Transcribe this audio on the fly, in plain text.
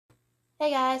Hey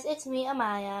guys, it's me,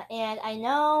 Amaya, and I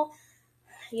know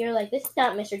you're like, this is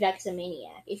not Mr. Duck Is A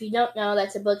Maniac. If you don't know,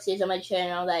 that's a book series on my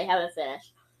channel that I haven't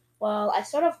finished. Well, I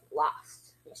sort of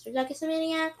lost Mr. Duck Is A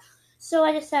Maniac, so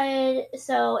I decided,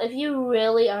 if you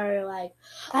really are like,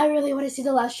 I really want to see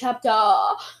the last chapter,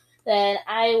 then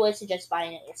I would suggest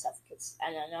buying it yourself, because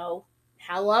I don't know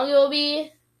how long it will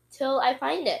be till I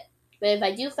find it. But if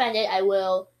I do find it, I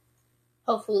will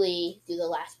hopefully do the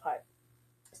last part.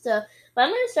 So, I'm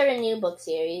going to start a new book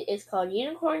series. It's called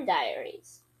Unicorn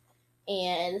Dairies.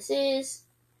 And this is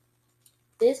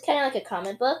kind of like a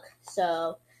comic book,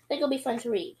 so I think it'll be fun to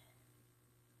read.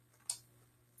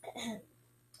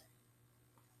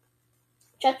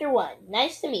 Chapter 1.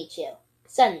 Nice to meet you.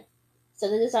 So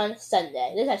this is on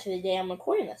Sunday. This is actually the day I'm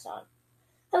recording this on.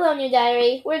 Hello, new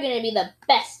diary. We're going to be the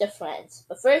best of friends.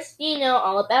 But first, you know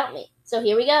all about me. So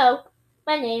here we go.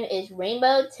 My name is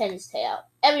Rainbow Tinstail.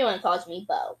 Everyone calls me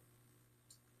Bo.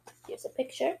 Here's a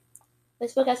picture.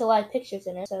 This book has a lot of pictures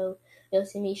in it, so you'll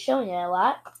see me showing it a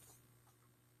lot.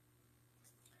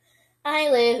 I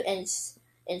live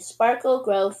in Sparkle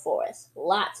Grove Forest.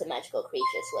 Lots of magical creatures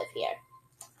live here.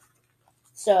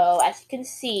 So, as you can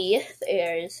see,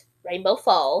 there's Rainbow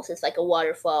Falls. It's like a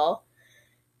waterfall.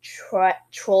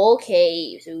 Troll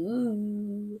Caves.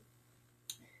 Ooh.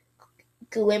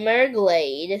 Glimmer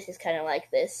Glade. This is kind of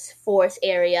like this forest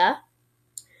area.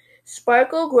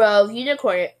 Sparkle Grove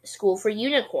Unicorn School for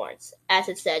Unicorns. As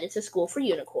it said, it's a school for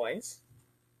unicorns.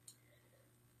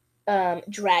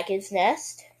 Dragon's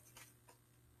Nest.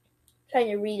 Trying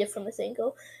to read it from this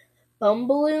angle.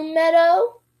 Bumbaloom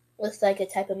Meadow. Looks like a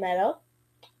type of meadow.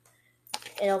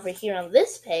 And over here on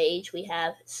this page, we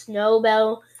have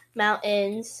Snowbell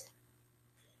Mountains,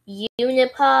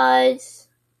 Unipods,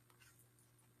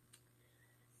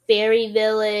 Fairy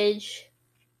Village,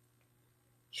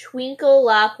 Twinkle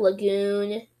Lock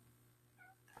Lagoon.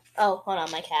 Oh, hold on,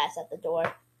 my cat's at the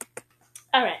door.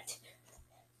 Alright.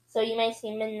 So you might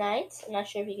see Midnight. I'm not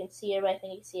sure if you can see her, but I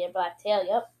think you can see her black tail.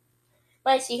 Yep.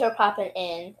 Might see her popping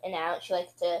in and out. She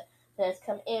likes to just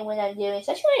come in when I'm doing,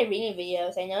 especially my reading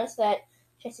videos. I noticed that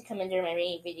she has to come in during my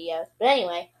reading videos. But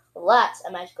anyway, lots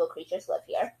of magical creatures live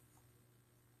here.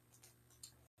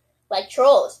 Like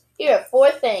trolls. Here are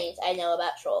 4 things I know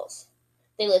about trolls.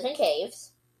 They live in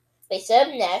caves. They set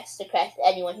up nets to catch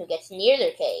anyone who gets near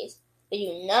their caves. They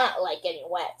do not like getting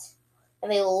wet. And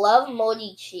they love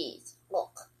moldy cheese.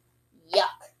 Look.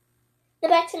 Yuck. Now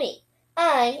back to me.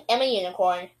 I am a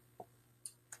unicorn.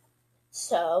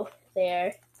 So,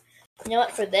 there. You know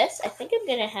what, for this, I think I'm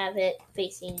going to have it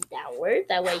facing downward.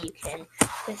 That way you can,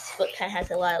 this book kind of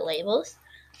has a lot of labels.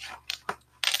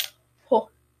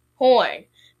 Horn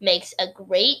makes a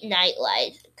great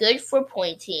nightlight, good for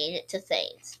pointing to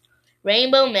things.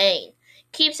 Rainbow mane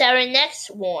keeps our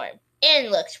necks warm and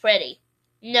looks pretty.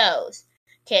 Nose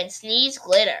can sneeze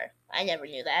glitter. I never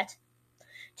knew that.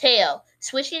 Tail,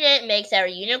 switching it makes our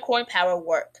unicorn power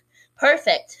work.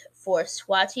 Perfect for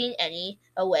swatting any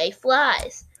away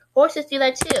flies. Horses do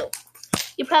that too.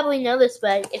 You probably know this,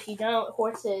 but if you don't,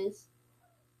 horses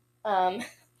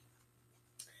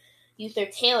use their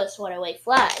tail to swat away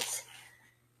flies.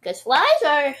 Because flies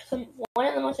are one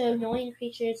of the most annoying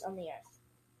creatures on the earth.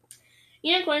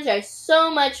 Unicorns are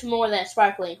so much more than a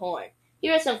sparkling horn.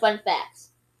 Here are some fun facts.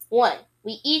 1.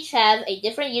 We each have a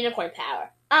different unicorn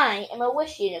power. I am a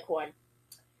wish unicorn.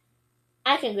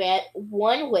 I can grant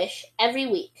 1 wish every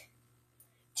week.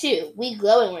 2. We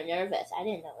glow when we're nervous. I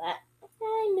didn't know that.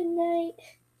 Hi, Midnight.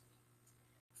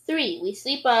 3. We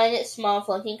sleep on small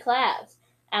floating clouds.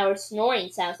 Our snoring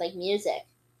sounds like music.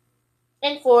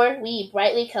 And 4. We eat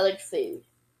brightly colored food.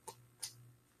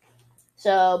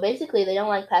 So, basically, they don't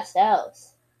like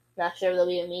pastels. Not sure if they'll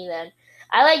be with me then.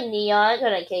 I like neons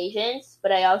on occasions,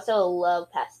 but I also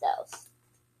love pastels.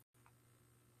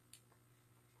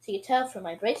 So you can tell from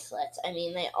my bracelets, I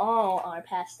mean, they all are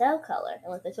pastel color.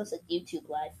 And look, this was a YouTube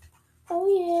live. Oh,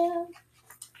 yeah.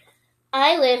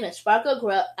 I live at Sparkle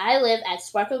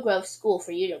Grove School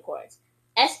for Unicorns.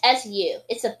 SSU.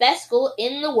 It's the best school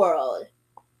in the world.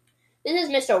 This is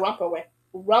Mr.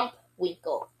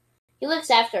 Rumpwinkle. He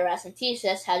looks after us and teaches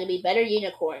us how to be better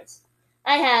unicorns.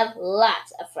 I have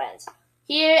lots of friends.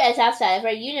 Here is outside of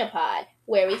our unipod,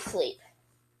 where we sleep.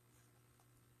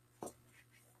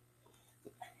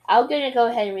 I'm going to go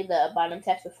ahead and read the bottom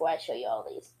text before I show you all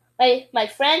these. My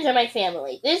friends are my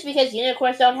family. this is because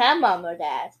unicorns don't have mom or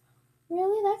dad.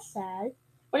 Really? That's sad.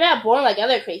 We're not born like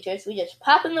other creatures. We just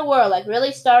pop in the world like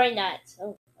really starry nights.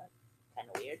 Oh, that's kind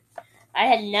of weird.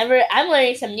 I'm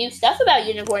learning some new stuff about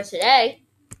unicorns today.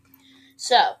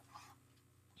 So,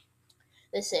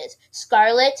 this is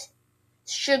Scarlet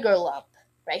Sugar Lump,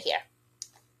 right here.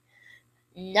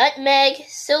 Nutmeg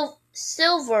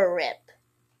Silver Rip,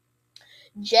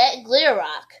 Jet Glitter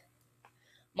Rock,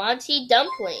 Monty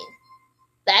Dumpling,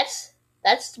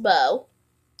 that's Bo,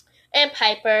 and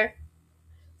Piper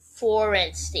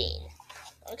Forenstein.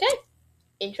 Okay,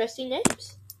 interesting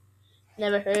names.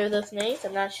 Never heard of those names.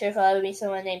 I'm not sure if I'll ever meet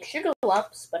someone named Sugar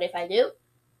Lumps, but if I do,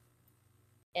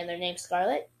 and their name's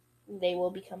Scarlet, they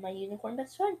will become my unicorn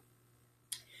best friend.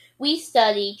 We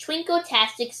study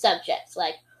twinkle-tastic subjects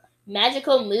like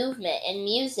magical movement and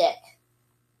music,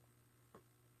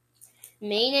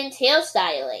 mane and tail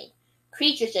styling,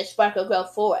 creatures that sparkle grow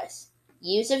forests,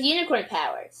 use of unicorn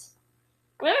powers.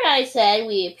 Remember how I said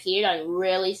we appeared on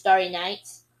really starry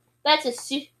nights? There's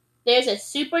a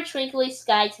super twinkly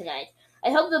sky tonight. I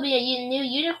hope there'll be a new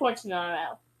unicorn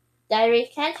tomorrow.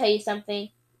 Diary, can I tell you something?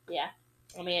 Yeah,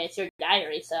 I mean, it's your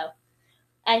diary, so.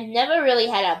 I've never really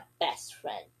had a best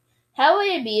friend. How would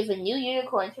it be if a new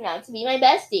unicorn turned out to be my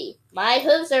bestie? My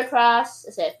hooves are crossed.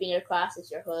 Instead of finger crossed,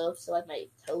 it's your hooves, so like my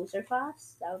toes are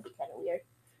crossed. That would be kind of weird.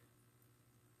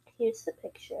 Here's the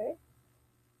picture.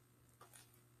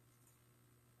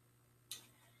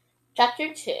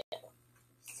 Chapter 2.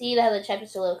 See how the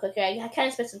chapter's a little quicker? I kind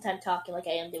of spent some time talking like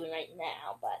I am doing right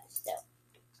now, but still.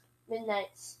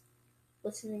 Midnight's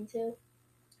listening to.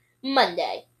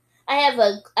 Monday. I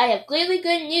have clearly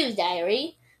good news,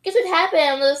 Diary. Guess what happened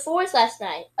on the forest last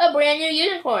night? A brand new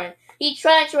unicorn. He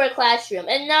tried into our classroom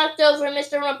and knocked over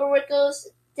Mr.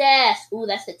 Rumperwickle's desk. Ooh,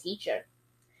 that's the teacher.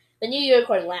 The new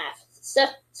unicorn laughed.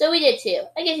 So we did too.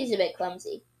 I guess he's a bit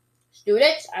clumsy.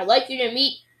 Students, I'd like you to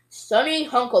meet Sonny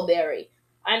Hunkleberry.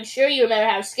 I'm sure you remember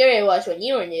how scary it was when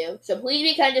you were new, so please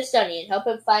be kind to Sonny and help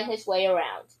him find his way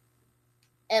around.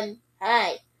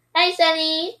 Hi. Hi,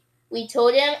 Sonny. We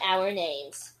told him our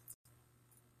names.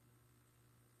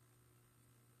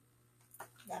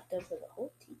 Knocked over the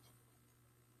whole teacher.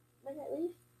 Did I leave?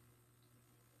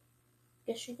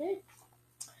 Guess she did.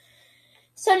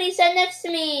 Sonny sat next to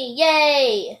me!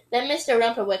 Yay! Then Mr.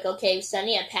 Rumperwickle gave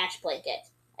Sonny a patch blanket.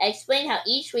 I explained how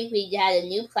each week we had a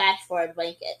new patch for our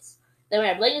blankets. Then when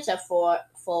our blankets are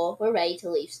full, we're ready to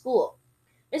leave school.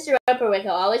 Mr. Rumperwickle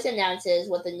always announces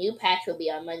what the new patch will be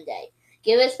on Monday.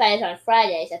 Give us patches on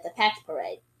Fridays at the patch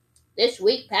parade. This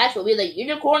week patch will be the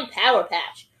Unicorn Power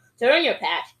Patch. To earn your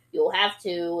patch, you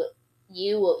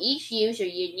will each use your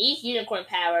unique unicorn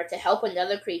power to help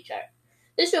another creature.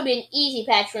 This will be an easy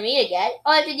patch for me to get.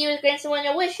 All I have to do is grant someone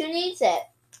a wish who needs it.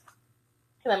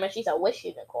 Remember, she's a wish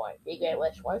unicorn. You grant a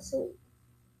wish once a week.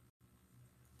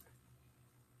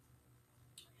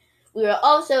 We were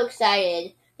all so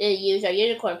excited to use our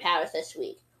unicorn powers this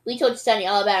week. We told Sunny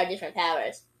all about our different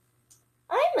powers.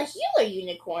 I'm a healer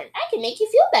unicorn. I can make you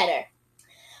feel better.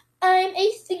 I'm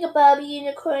a thingabobby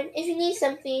unicorn. If you need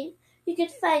something, you can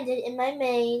find it in my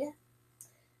mane.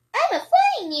 I'm a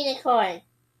flying unicorn.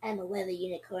 I'm a weather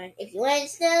unicorn. If you want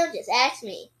snow, just ask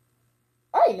me.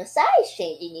 I'm a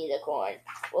size-changing unicorn.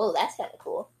 Whoa, that's kind of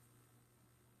cool.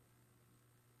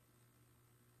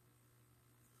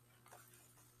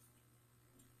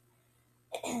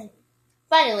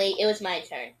 Finally, it was my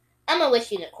turn. I'm a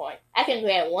wish unicorn. I can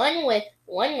grant one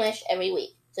wish every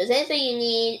week. So if there's anything you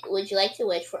need, would you like to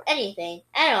wish for anything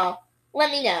at all,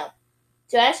 let me know.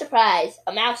 To our surprise,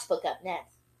 a mouse spoke up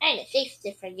next. I'm a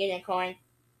shape-shifter unicorn.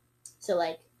 So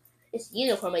it's a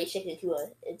unicorn, but you shift into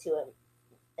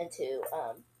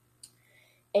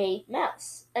a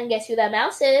mouse. And guess who that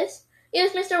mouse is? It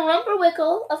was Mr.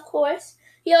 Rumperwickle, of course.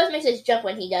 He always makes us jump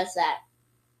when he does that.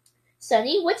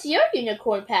 Sonny, what's your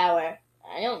unicorn power?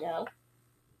 I don't know.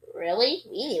 Really?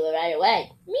 We knew it right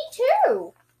away. Me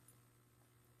too.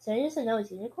 Sonny doesn't know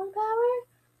his unicorn power?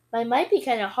 But it might be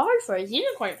kind of hard for his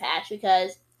unicorn patch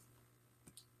because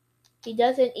he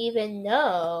doesn't even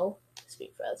know.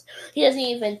 Screen froze. He doesn't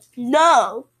even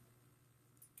know.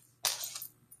 I'm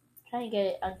trying to get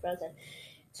it unfrozen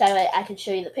so I can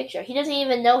show you the picture. He doesn't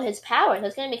even know his power, so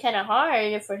it's going to be kind of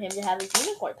hard for him to have his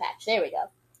unicorn patch. There we go.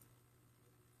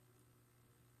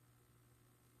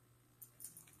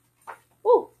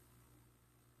 Ooh.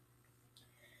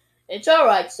 It's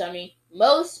alright, Sonny.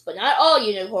 Most, but not all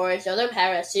unicorns know their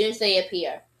power as soon as they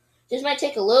appear. Just might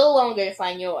take a little longer to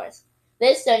find yours.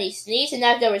 This Sonny sneezed and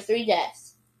knocked over 3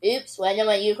 desks. Oops, well I know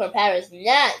my unicorn power is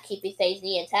not keeping things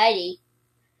neat and tidy.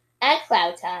 At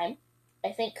cloud time,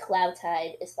 I think cloud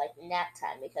time is like nap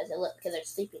time because they're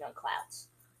sleeping on clouds.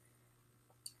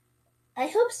 I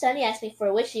hope Sonny asked me for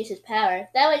a wish to use his power.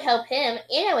 That would help him,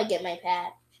 and I would get my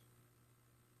patch.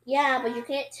 Yeah, but you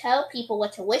can't tell people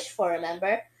what to wish for,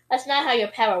 remember? That's not how your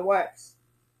power works.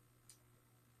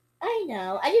 I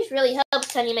know. I just really hope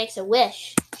Sonny makes a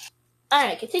wish.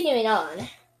 Alright, continuing on.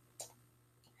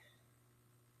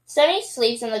 Sunny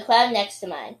sleeps on the cloud next to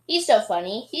mine. He's so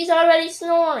funny. He's already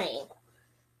snoring.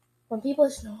 When people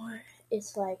snore,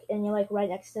 it's like, and you're like right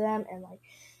next to them, and like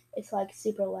it's like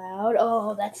super loud.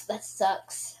 Oh, that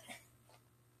sucks.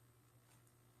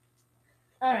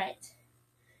 All right.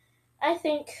 I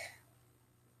think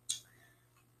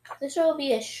this will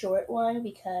be a short one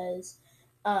because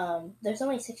there's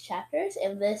only 6 chapters,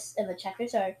 and the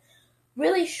chapters are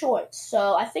really short.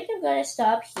 So I think I'm gonna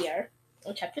stop here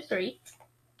in chapter 3,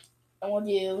 and we'll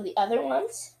do the other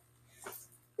ones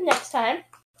next time.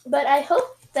 But I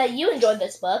hope that you enjoyed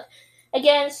this book.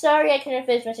 Again, sorry I couldn't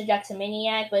finish Mr. Jack's A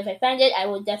Maniac, but if I find it, I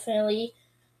will definitely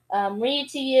read it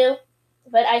to you.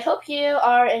 But I hope you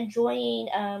are enjoying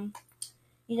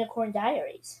Unicorn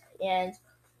Diaries, and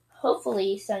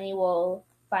hopefully Sunny will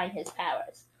find his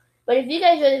powers. But if you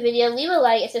guys enjoyed the video, leave a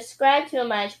like and subscribe to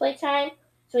Manage Playtime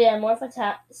so we have more fun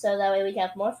time. So that way we can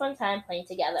have more fun time playing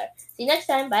together. See you next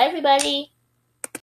time. Bye, everybody.